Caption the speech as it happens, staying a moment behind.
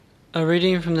A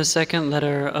reading from the second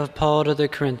letter of Paul to the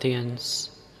Corinthians.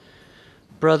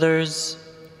 Brothers,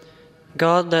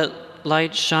 God let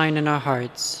light shine in our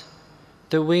hearts,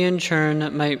 that we in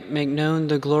turn might make known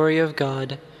the glory of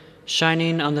God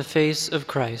shining on the face of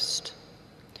Christ.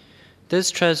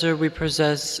 This treasure we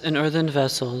possess in earthen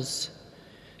vessels,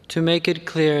 to make it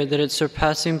clear that its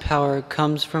surpassing power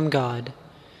comes from God,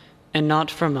 and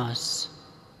not from us.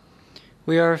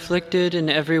 We are afflicted in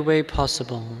every way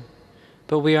possible,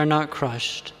 but we are not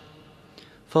crushed.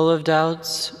 Full of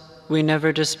doubts, we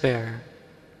never despair.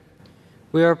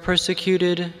 We are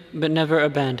persecuted, but never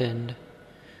abandoned.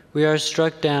 We are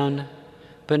struck down,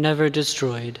 but never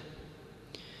destroyed.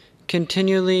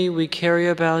 Continually we carry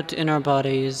about in our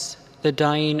bodies the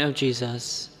dying of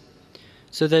Jesus,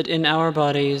 so that in our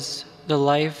bodies the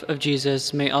life of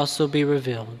Jesus may also be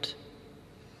revealed.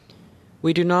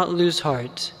 We do not lose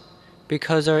heart,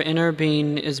 because our inner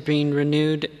being is being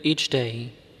renewed each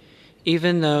day,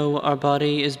 even though our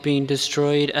body is being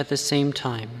destroyed at the same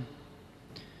time.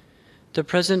 The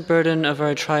present burden of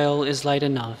our trial is light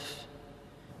enough,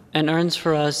 and earns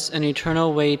for us an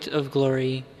eternal weight of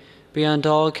glory beyond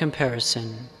all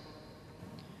comparison.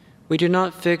 We do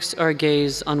not fix our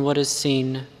gaze on what is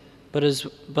seen, but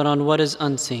on what is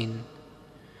unseen.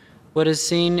 What is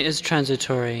seen is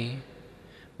transitory.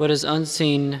 What is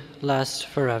unseen lasts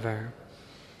forever.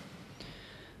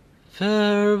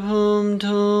 Verbum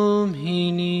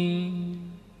Domini.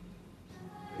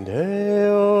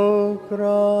 Deo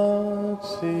gratia.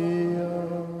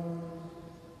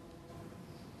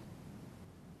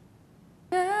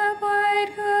 The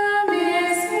bridegroom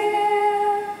is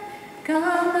here.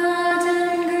 Come out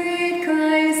and greet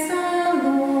Christ the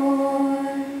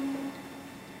Lord.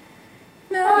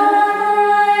 The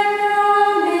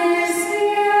bridegroom is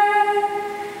here.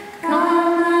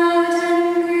 Come out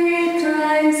and greet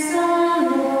Christ the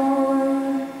Lord.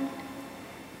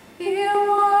 You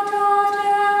walked out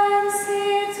and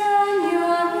seats on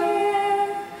your ear.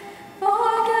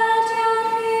 Forget your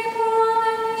people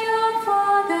and your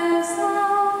father's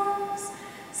house.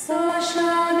 So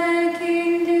shall the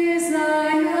King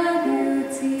desire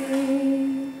beauty.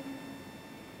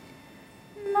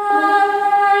 The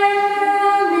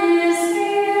bridegroom is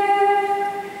here.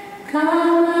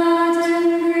 Come out and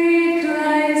greet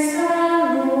Christ the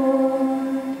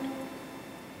Lord.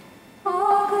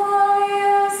 Oh,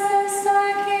 glorious is the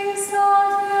King's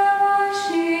daughter as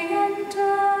she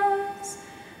enters.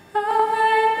 Her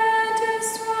raiment is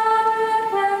watered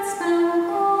with spun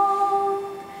gold,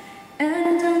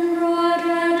 and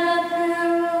embroidered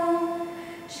apparel.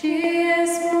 She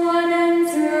is born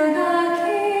into the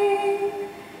King.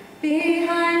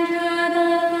 Behind her the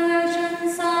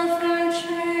virgins of her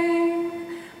train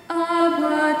are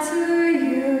brought to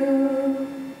you.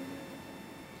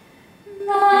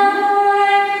 The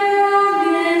bridegroom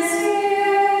is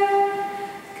here.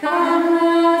 Come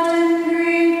out and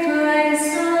greet Christ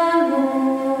the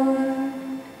Lord.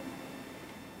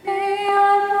 They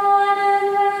are born in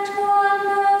with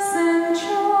wonders and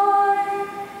joy.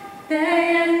 They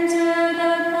enter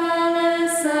the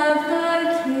palace of the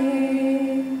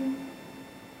King.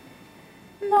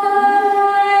 The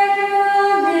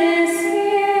bridegroom is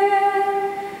here.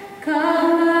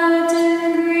 Come out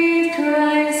and greet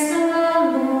Christ the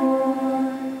Lord.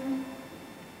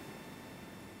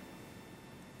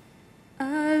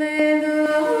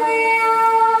 Alleluia,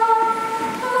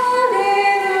 alleluia,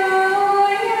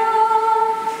 alleluia.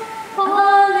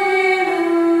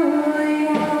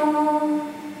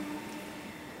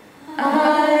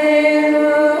 Alleluia,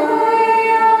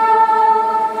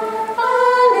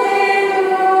 alleluia,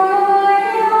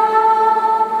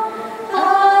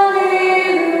 alleluia.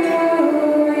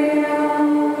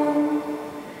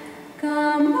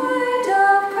 Come, Word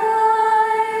of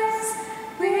Christ,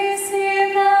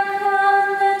 receive the crown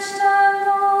which the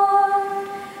Lord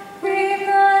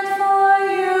prepared for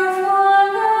you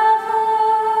forever.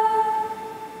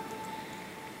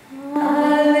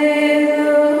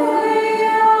 Alleluia,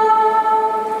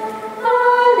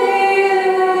 alleluia,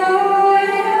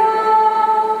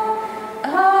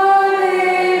 alleluia.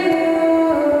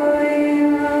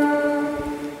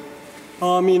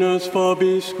 Dominus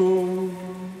vobiscum.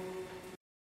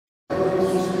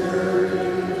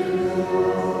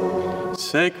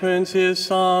 Sequentia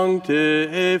Sancte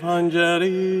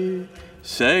Evangelii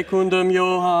secundum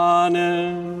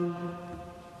Johannem.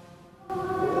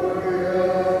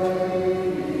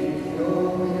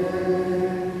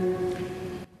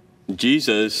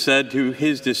 Jesus said to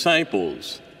his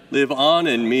disciples, "Live on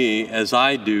in me as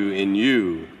I do in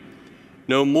you.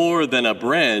 No more than a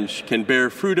branch can bear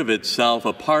fruit of itself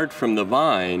apart from the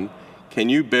vine, can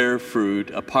you bear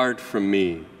fruit apart from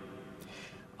me.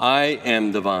 I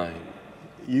am the vine.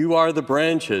 You are the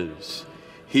branches.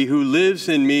 He who lives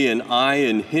in me and I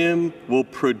in him will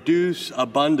produce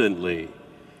abundantly,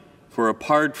 for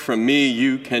apart from me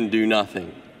you can do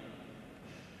nothing.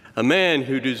 A man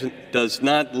who does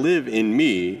not live in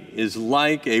me is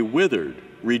like a withered,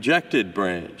 rejected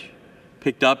branch,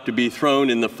 picked up to be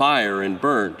thrown in the fire and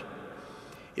burnt.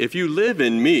 If you live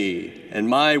in me and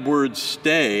my words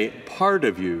stay part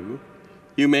of you,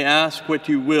 you may ask what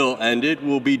you will and it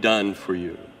will be done for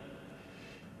you.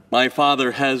 My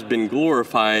Father has been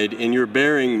glorified in your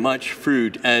bearing much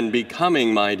fruit and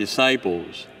becoming my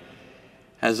disciples.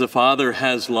 As the Father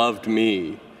has loved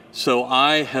me, so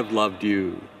I have loved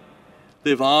you.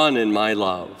 Live on in my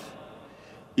love.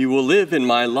 You will live in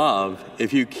my love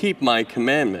if you keep my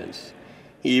commandments,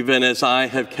 even as I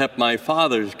have kept my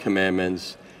Father's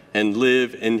commandments and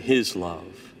live in his love.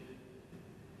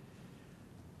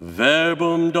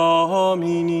 Verbum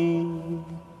Domini.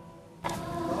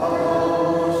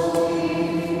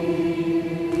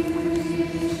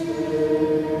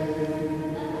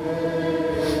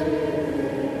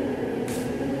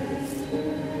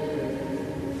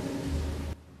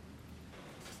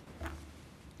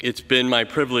 It's been my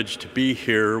privilege to be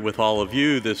here with all of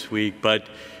you this week, but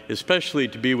especially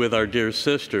to be with our dear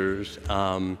sisters.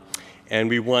 And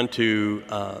we want to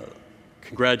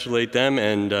congratulate them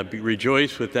and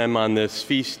rejoice with them on this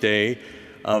feast day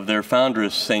of their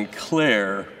foundress, St.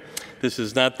 Clare. This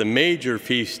is not the major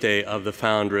feast day of the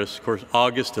foundress. Of course,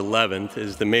 August 11th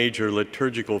is the major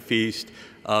liturgical feast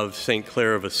of St.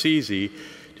 Clare of Assisi.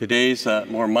 Today's a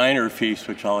more minor feast,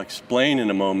 which I'll explain in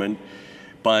a moment.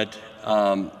 But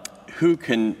who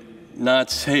can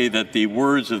not say that the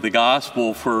words of the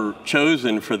gospel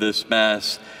chosen for this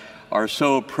Mass are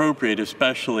so appropriate,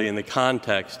 especially in the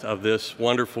context of this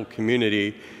wonderful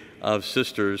community of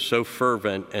sisters, so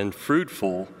fervent and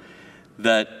fruitful,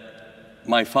 that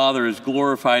my Father is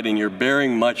glorified in your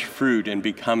bearing much fruit and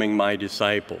becoming my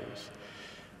disciples.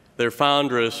 Their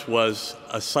foundress was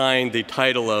assigned the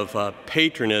title of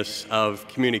patroness of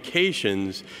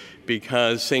communications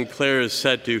because St. Clare is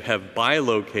said to have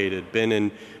bilocated, been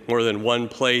in more than one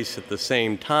place at the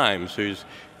same time. So he's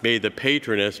made the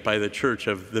patroness by the Church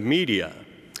of the Media.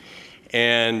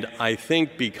 And I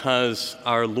think because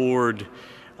our Lord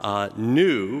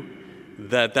knew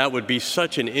that that would be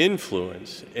such an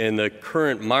influence in the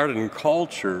current modern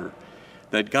culture,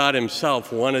 that God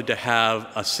himself wanted to have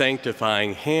a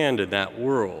sanctifying hand in that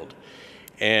world.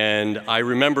 And I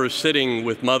remember sitting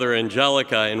with Mother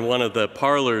Angelica in one of the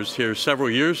parlors here several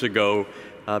years ago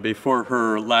before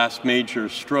her last major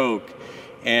stroke.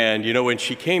 And, you know, when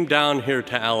she came down here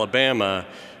to Alabama,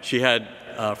 she had,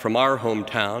 from our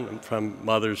hometown, from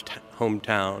Mother's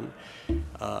hometown,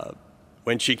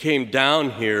 when she came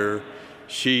down here,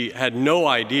 she had no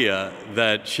idea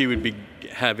that she would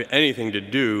have anything to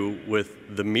do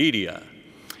with the media.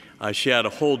 She had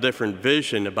a whole different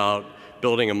vision about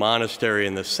building a monastery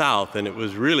in the South, and it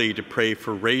was really to pray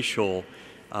for racial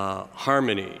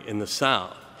harmony in the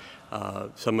South.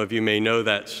 Some of you may know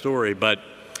that story, but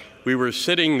we were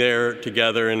sitting there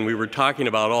together and we were talking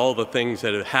about all the things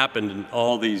that had happened in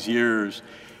all these years,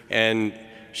 and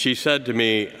she said to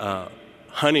me,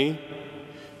 honey,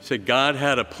 said, God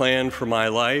had a plan for my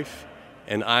life,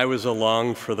 and I was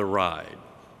along for the ride.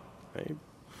 Right?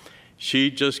 She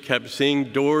just kept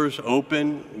seeing doors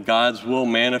open, God's will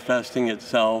manifesting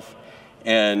itself,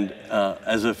 and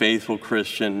as a faithful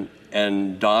Christian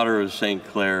and daughter of St.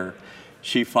 Clare,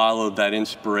 she followed that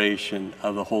inspiration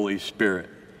of the Holy Spirit.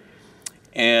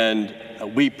 And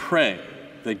we pray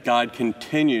that God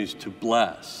continues to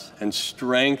bless and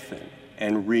strengthen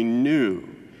and renew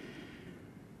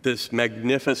this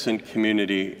magnificent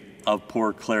community of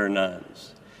Poor Clare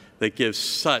nuns that gives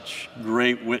such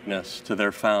great witness to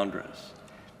their foundress.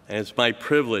 And it's my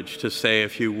privilege to say a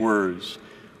few words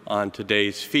on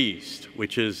today's feast,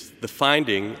 which is the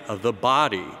finding of the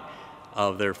body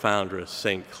of their foundress,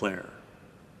 St. Clare.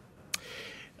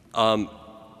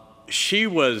 She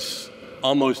was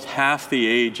almost half the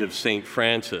age of St.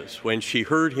 Francis when she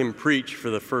heard him preach for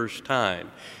the first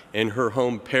time in her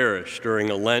home parish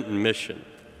during a Lenten mission.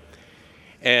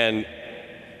 And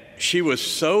she was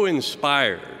so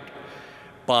inspired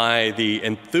by the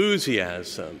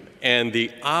enthusiasm and the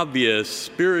obvious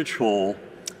spiritual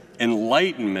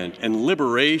enlightenment and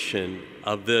liberation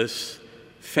of this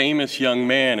famous young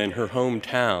man in her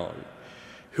hometown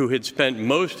who had spent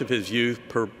most of his youth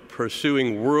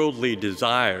pursuing worldly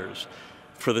desires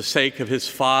for the sake of his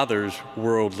father's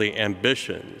worldly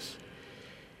ambitions.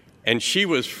 And she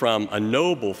was from a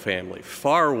noble family,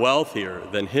 far wealthier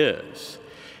than his.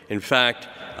 In fact,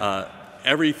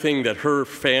 everything that her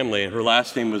family, and her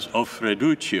last name was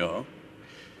Offreduccio,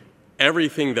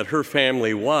 everything that her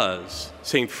family was,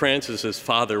 St. Francis's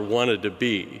father wanted to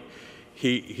be.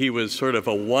 He was sort of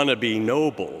a wannabe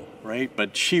noble, right?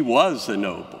 But she was a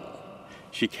noble.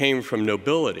 She came from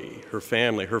nobility, her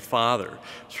family, her father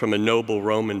was from a noble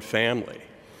Roman family.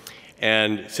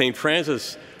 And St.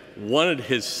 Francis wanted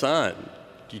his son,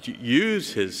 to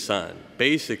use his son,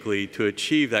 basically to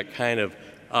achieve that kind of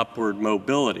upward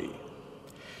mobility.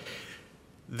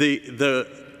 The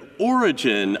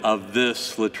origin of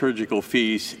this liturgical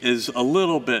feast is a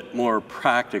little bit more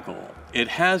practical. It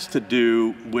has to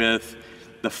do with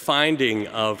the finding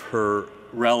of her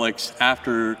relics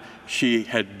after she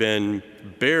had been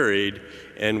buried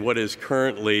in what is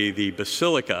currently the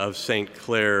Basilica of St.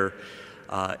 Clare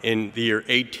in the year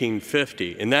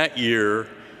 1850. In that year,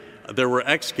 there were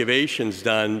excavations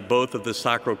done both of the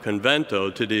Sacro Convento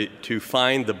to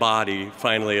find the body,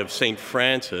 finally, of St.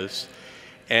 Francis,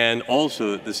 and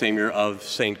also the same year of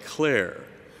St. Clare.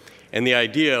 And the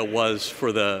idea was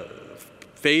for the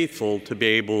faithful to be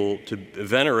able to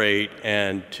venerate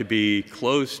and to be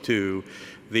close to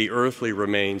the earthly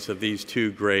remains of these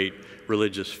two great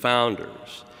religious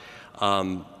founders.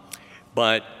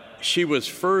 But she was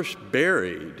first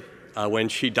buried when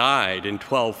she died in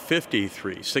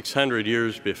 1253, 600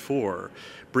 years before,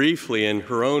 briefly in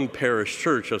her own parish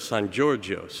church of San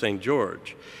Giorgio, St.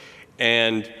 George.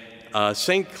 And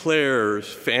St.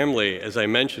 Clare's family, as I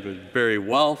mentioned, was very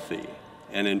wealthy.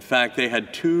 And in fact, they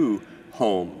had two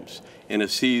homes in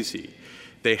Assisi.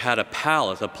 They had a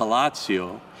palace, a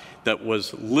palazzo, that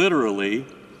was literally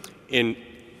in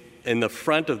the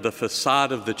front of the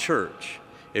facade of the church.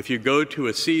 If you go to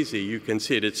Assisi, you can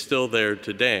see it. It's still there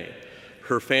today.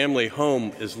 Her family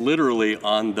home is literally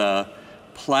on the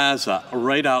plaza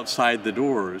right outside the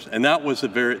doors. And that was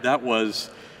an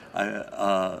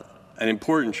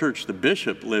important church. The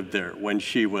bishop lived there when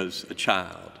she was a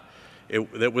child.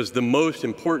 That was the most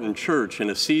important church in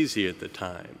Assisi at the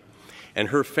time. And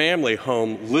her family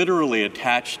home literally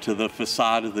attached to the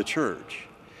facade of the church.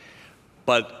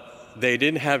 But they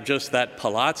didn't have just that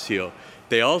palazzo.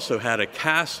 They also had a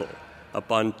castle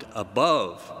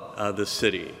above the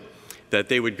city that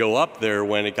they would go up there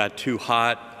when it got too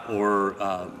hot,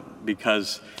 or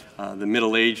because the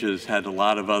Middle Ages had a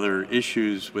lot of other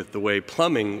issues with the way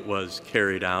plumbing was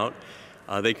carried out.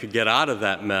 They could get out of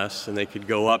that mess and they could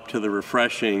go up to the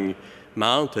refreshing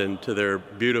mountain to their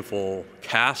beautiful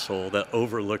castle that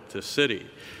overlooked the city.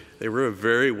 They were a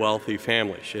very wealthy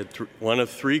family. She had one of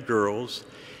three girls,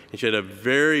 and she had a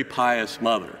very pious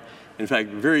mother. In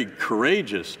fact, a very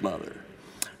courageous mother.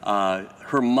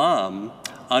 Her mom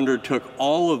undertook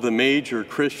all of the major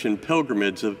Christian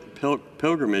pilgrimages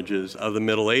of the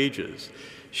Middle Ages.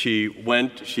 She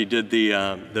did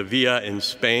the Via in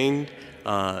Spain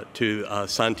to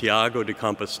Santiago de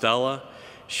Compostela.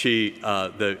 She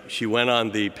went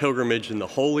on the pilgrimage in the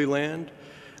Holy Land.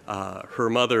 Her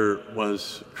mother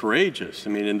was courageous. I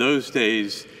mean, in those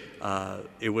days,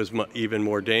 it was even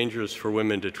more dangerous for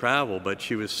women to travel, but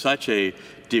she was such a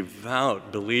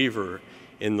devout believer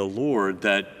in the Lord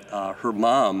that her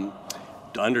mom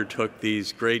undertook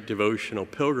these great devotional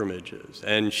pilgrimages.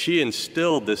 And she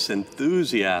instilled this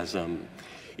enthusiasm,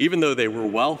 even though they were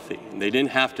wealthy, and they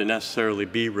didn't have to necessarily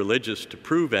be religious to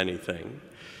prove anything.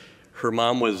 Her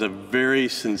mom was a very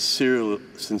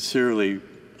sincerely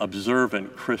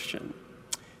observant Christian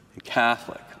and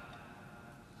Catholic.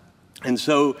 And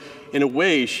so, in a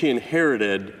way, she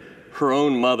inherited her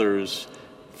own mother's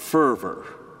fervor,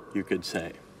 you could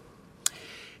say.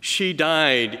 She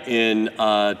died in,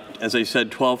 as I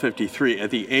said, 1253, at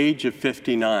the age of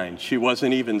 59. She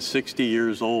wasn't even 60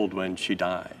 years old when she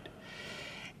died.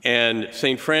 And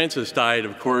St. Francis died,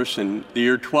 of course, in the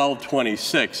year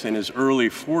 1226, in his early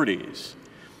 40s.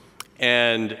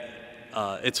 And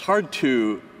it's hard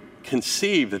to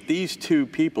conceive that these two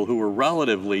people, who were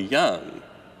relatively young,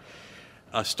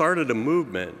 started a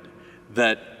movement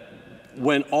that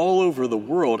went all over the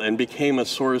world and became a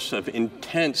source of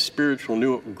intense spiritual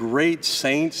renewal. Great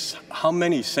saints. How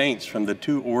many saints from the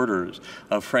two orders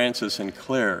of Francis and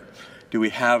Clare do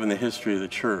we have in the history of the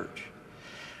church?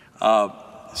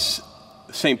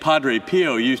 St. Padre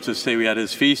Pio used to say, we had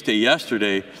his feast day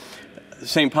yesterday,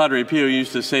 St. Padre Pio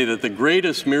used to say that the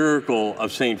greatest miracle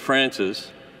of St.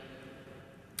 Francis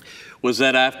was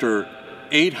that after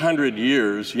 800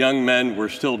 years, young men were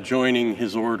still joining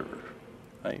his order,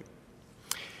 right?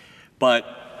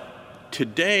 But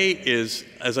today is,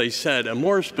 as I said, a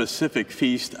more specific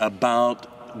feast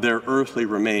about their earthly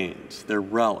remains, their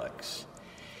relics.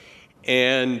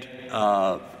 And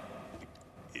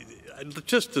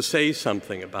just to say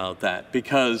something about that,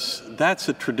 because that's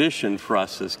a tradition for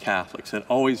us as Catholics. It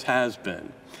always has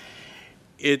been.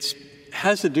 It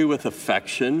has to do with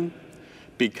affection,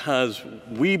 because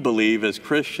we believe as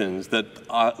Christians that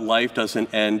life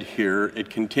doesn't end here. It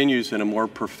continues in a more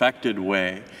perfected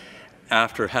way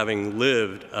after having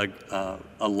lived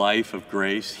a life of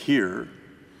grace here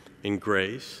in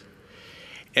grace.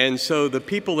 And so the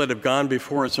people that have gone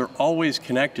before us are always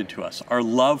connected to us. Our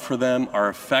love for them, our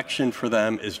affection for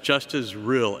them is just as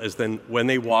real as when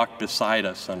they walk beside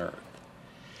us on earth.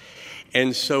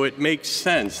 And so it makes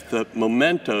sense that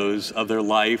mementos of their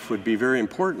life would be very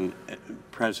important.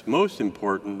 Perhaps most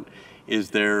important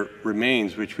is their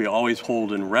remains, which we always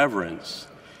hold in reverence.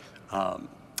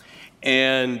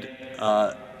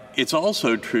 It's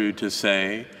also true to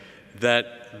say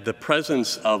that the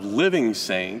presence of living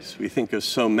saints, we think of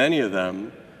so many of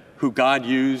them, who God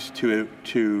used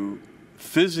to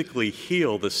physically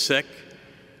heal the sick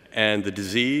and the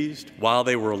diseased while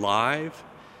they were alive,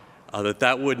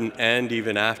 that wouldn't end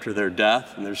even after their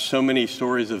death. And there's so many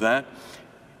stories of that.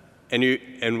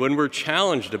 And when we're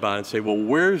challenged about it and say, well,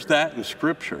 where's that in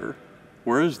Scripture?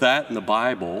 Where is that in the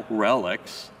Bible,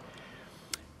 relics?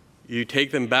 You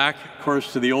take them back, of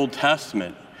course, to the Old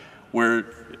Testament, where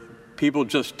people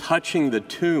just touching the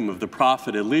tomb of the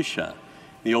prophet Elisha,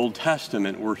 the Old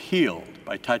Testament, were healed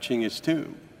by touching his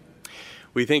tomb.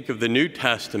 We think of the New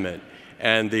Testament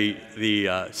and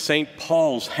the St.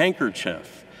 Paul's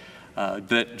handkerchief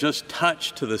that just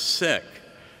touched to the sick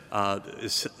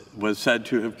was said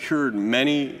to have cured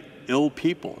many ill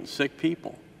people and sick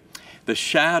people. The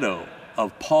shadow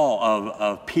of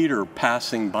of Peter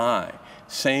passing by,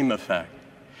 same effect.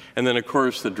 And then, of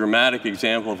course, the dramatic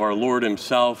example of our Lord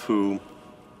himself, who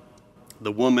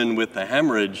the woman with the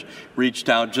hemorrhage reached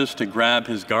out just to grab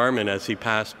his garment as he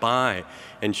passed by,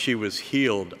 and she was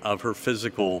healed of her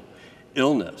physical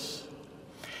illness.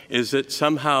 Is it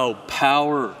somehow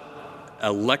power,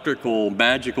 electrical,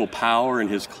 magical power in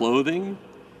his clothing?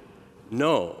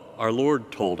 No, our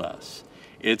Lord told us.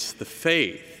 It's the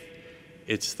faith.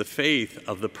 It's the faith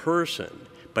of the person,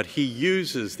 but he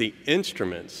uses the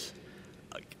instruments,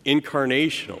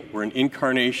 incarnational. We're an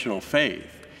incarnational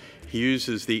faith. He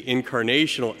uses the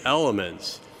incarnational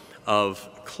elements of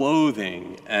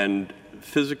clothing and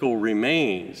physical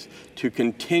remains to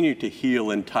continue to heal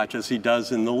and touch as he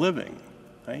does in the living,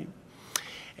 right?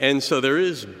 And so there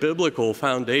is biblical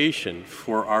foundation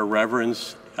for our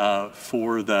reverence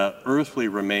for the earthly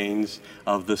remains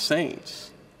of the saints.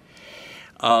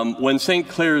 When St.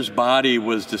 Clare's body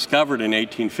was discovered in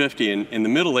 1850, in the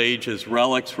Middle Ages,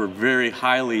 relics were very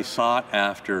highly sought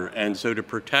after, and so to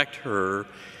protect her,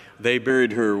 they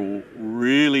buried her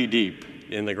really deep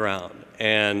in the ground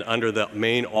and under the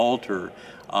main altar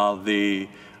of the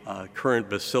current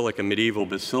basilica, medieval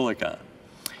basilica.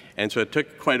 And so it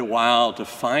took quite a while to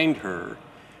find her.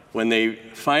 When they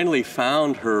finally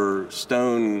found her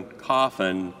stone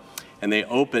coffin and they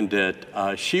opened it,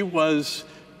 she was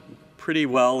pretty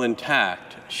well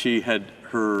intact. She had,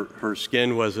 her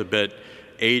skin was a bit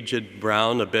aged,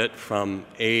 brown a bit from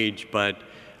age, but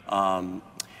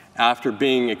after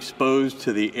being exposed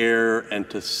to the air and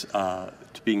to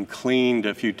being cleaned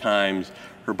a few times,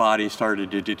 her body started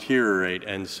to deteriorate.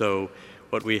 And so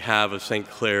what we have of St.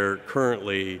 Clare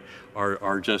currently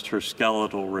are just her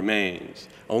skeletal remains,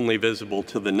 only visible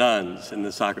to the nuns in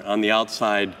the sacrament. On the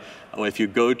outside, if you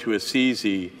go to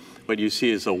Assisi, what you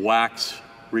see is a wax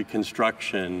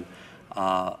reconstruction,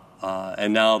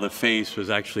 and now the face was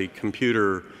actually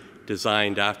computer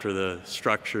designed after the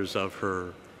structures of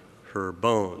her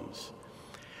bones.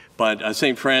 But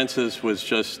St. Francis was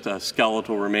just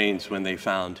skeletal remains when they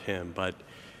found him. But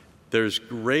there's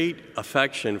great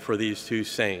affection for these two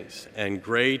saints and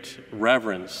great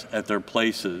reverence at their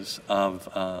places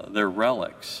of their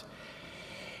relics.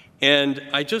 And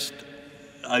just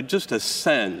a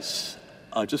sense,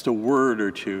 just a word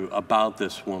or two about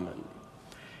this woman.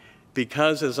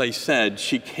 Because, as I said,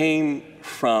 she came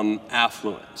from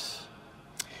affluence.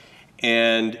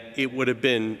 And it would have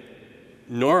been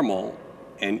normal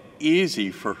and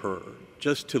easy for her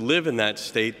just to live in that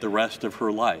state the rest of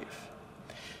her life.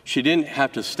 She didn't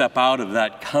have to step out of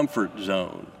that comfort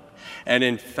zone. And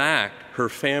in fact, her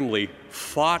family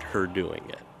fought her doing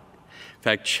it. In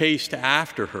fact, chased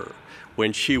after her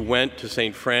when she went to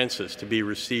St. Francis to be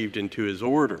received into his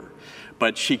order.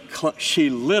 But she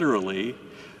literally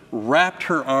wrapped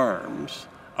her arms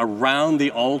around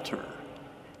the altar,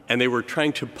 and they were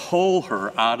trying to pull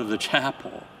her out of the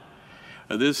chapel.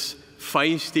 This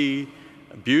feisty,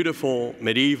 beautiful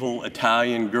medieval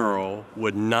Italian girl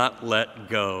would not let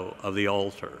go of the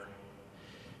altar.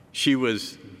 She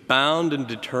was bound and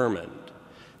determined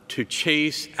to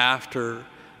chase after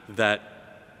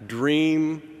that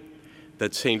dream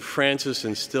that St. Francis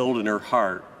instilled in her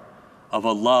heart of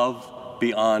a love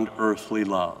beyond earthly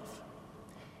love.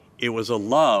 It was a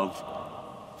love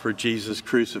for Jesus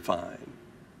crucified,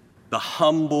 the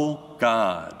humble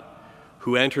God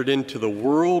who entered into the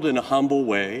world in a humble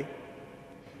way,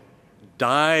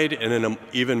 died in an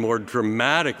even more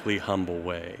dramatically humble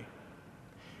way,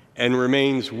 and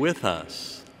remains with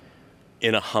us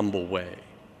in a humble way.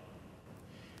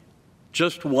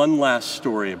 Just one last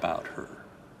story about her,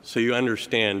 so you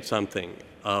understand something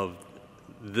of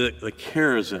the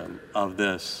charism of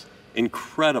this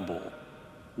incredible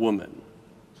woman.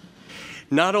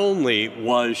 Not only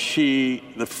was she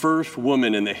the first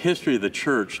woman in the history of the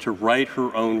church to write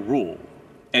her own rule,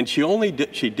 and she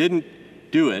didn't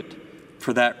do it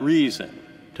for that reason,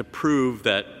 to prove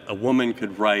that a woman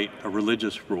could write a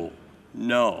religious rule.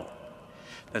 No,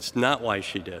 that's not why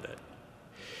she did it.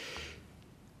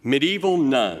 Medieval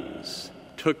nuns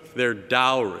took their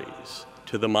dowries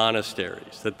to the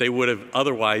monasteries that they would have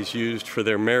otherwise used for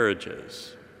their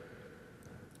marriages.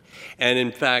 And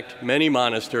in fact, many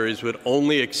monasteries would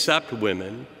only accept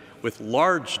women with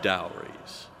large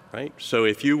dowries, right? So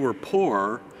if you were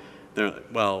poor,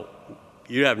 well,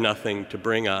 you have nothing to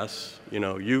bring us,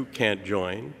 you can't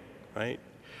join, right?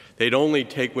 They'd only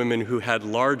take women who had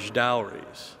large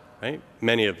dowries, right?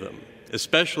 Many of them,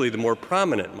 especially the more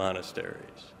prominent monasteries.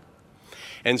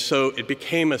 And so it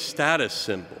became a status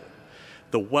symbol,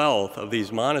 the wealth of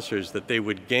these monasteries that they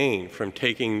would gain from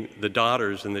taking the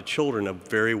daughters and the children of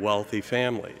very wealthy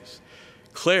families.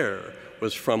 Clare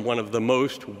was from one of the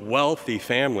most wealthy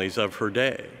families of her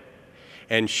day,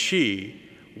 and she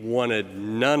wanted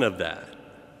none of that.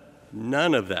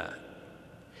 None of that.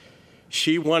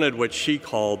 She wanted what she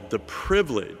called the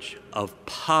privilege of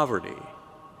poverty.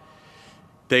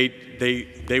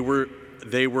 They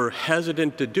were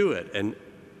hesitant to do it, and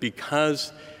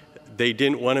because they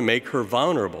didn't want to make her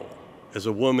vulnerable as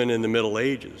a woman in the Middle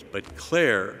Ages. But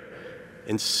Clare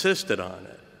insisted on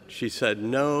it. She said,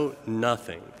 no,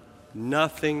 nothing,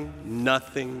 nothing,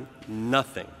 nothing,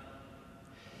 nothing.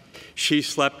 She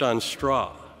slept on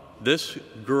straw. This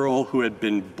girl who had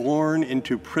been born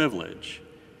into privilege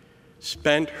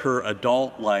spent her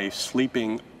adult life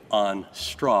sleeping on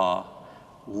straw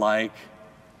like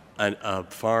a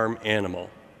farm animal.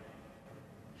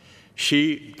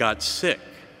 She got sick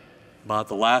about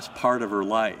the last part of her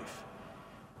life,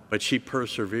 but she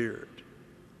persevered.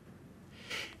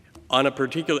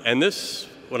 And this,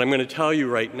 what I'm going to tell you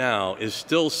right now, is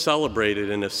still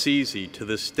celebrated in Assisi to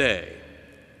this day.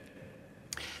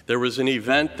 There was an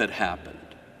event that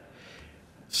happened.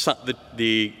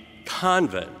 The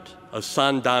convent of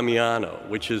San Damiano,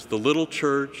 which is the little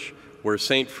church where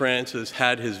St. Francis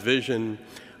had his vision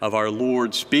of our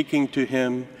Lord speaking to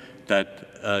him, that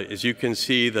as you can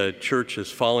see, the church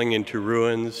is falling into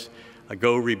ruins.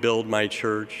 Go rebuild my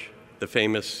church, the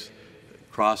famous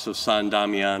cross of San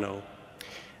Damiano.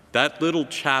 That little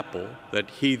chapel that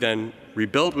he then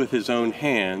rebuilt with his own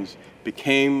hands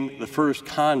became the first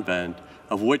convent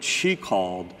of what she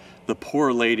called the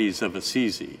Poor Ladies of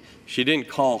Assisi. She didn't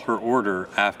call her order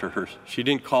after her. She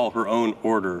didn't call her own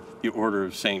order the Order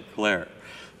of St. Clare.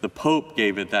 The Pope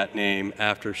gave it that name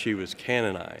after she was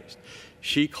canonized.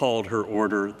 She called her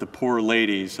order the Poor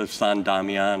Ladies of San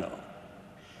Damiano.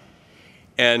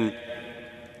 And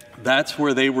that's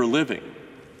where they were living.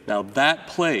 Now, that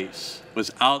place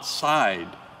was outside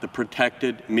the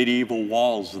protected medieval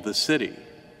walls of the city.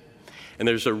 And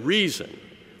there's a reason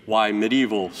why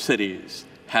medieval cities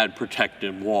had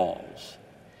protected walls.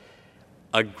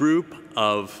 A group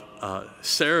of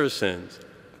Saracens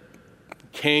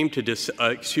came to,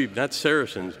 not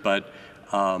Saracens, but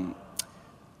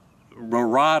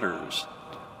marauders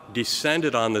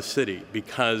descended on the city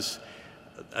because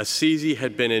Assisi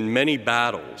had been in many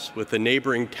battles with the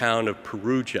neighboring town of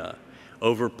Perugia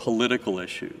over political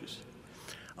issues.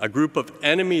 A group of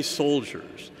enemy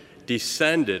soldiers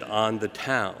descended on the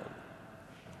town.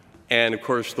 And of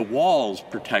course, the walls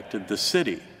protected the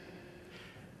city.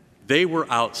 They were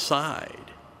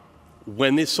outside.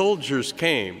 When the soldiers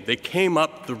came, they came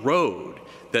up the road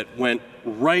that went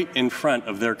right in front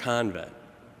of their convent.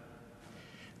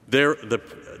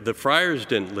 The friars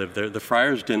didn't live there. The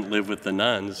friars didn't live with the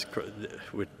nuns,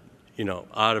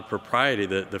 out of propriety.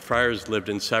 The friars lived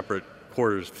in separate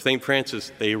quarters. St.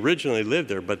 Francis, they originally lived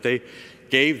there, but they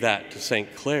gave that to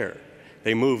St. Clare.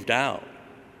 They moved out.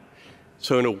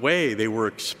 So in a way, they were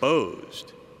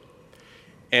exposed.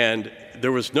 And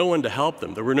there was no one to help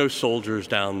them. There were no soldiers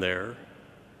down there.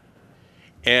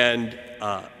 And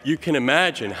you can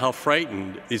imagine how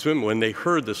frightened these women when they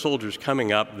heard the soldiers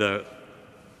coming up the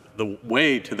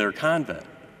way to their convent.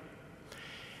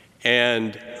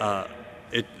 And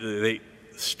they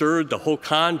stirred the whole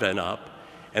convent up,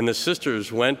 and the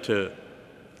sisters went to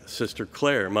Sister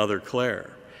Clare, Mother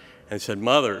Clare, and said,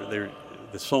 "Mother,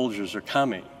 the soldiers are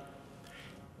coming."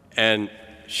 And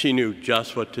she knew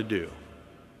just what to do.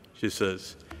 She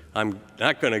says, I'm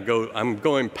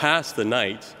going past the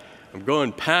knights, I'm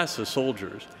going past the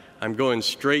soldiers, I'm going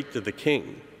straight to the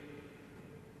king.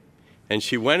 And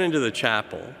she went into the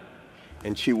chapel,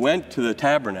 and she went to the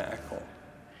tabernacle,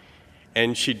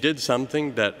 and she did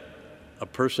something that a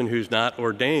person who's not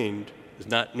ordained is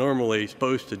not normally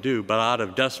supposed to do, but out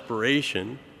of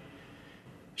desperation,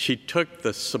 she took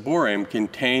the ciborium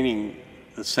containing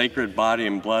the sacred body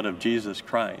and blood of Jesus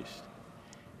Christ,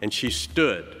 and she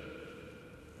stood.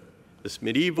 This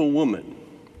medieval woman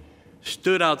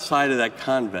stood outside of that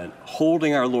convent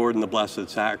holding our Lord in the Blessed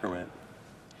Sacrament.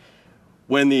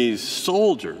 When these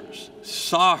soldiers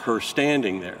saw her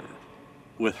standing there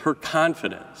with her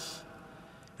confidence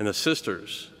and the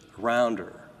sisters around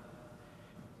her,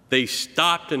 they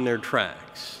stopped in their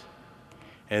tracks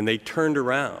and they turned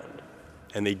around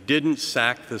and they didn't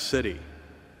sack the city.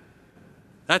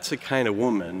 That's the kind of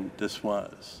woman this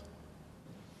was.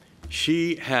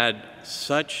 She had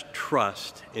such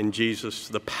trust in Jesus,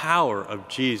 the power of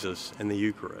Jesus in the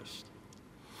Eucharist.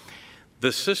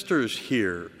 The sisters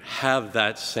here have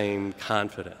that same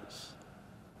confidence.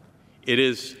 It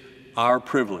is our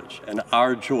privilege and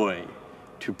our joy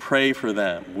to pray for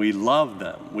them. We love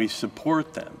them. We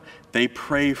support them. They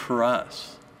pray for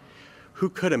us. Who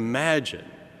could imagine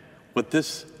what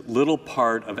this little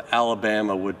part of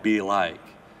Alabama would be like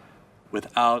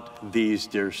without these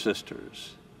dear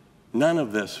sisters? None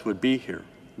of this would be here.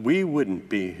 We wouldn't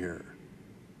be here.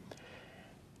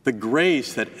 The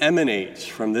grace that emanates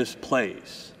from this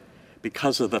place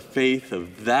because of the faith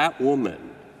of that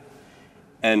woman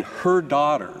and her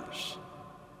daughters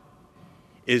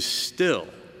is still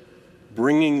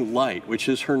bringing light, which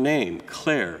is her name,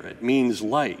 Clare. It means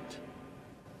light,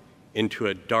 into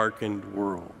a darkened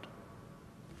world.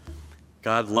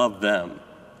 God loved them.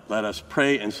 Let us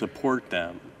pray and support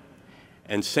them.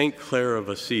 And St. Clare of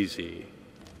Assisi,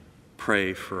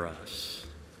 pray for us.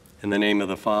 In the name of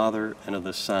the Father, and of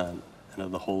the Son, and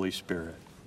of the Holy Spirit.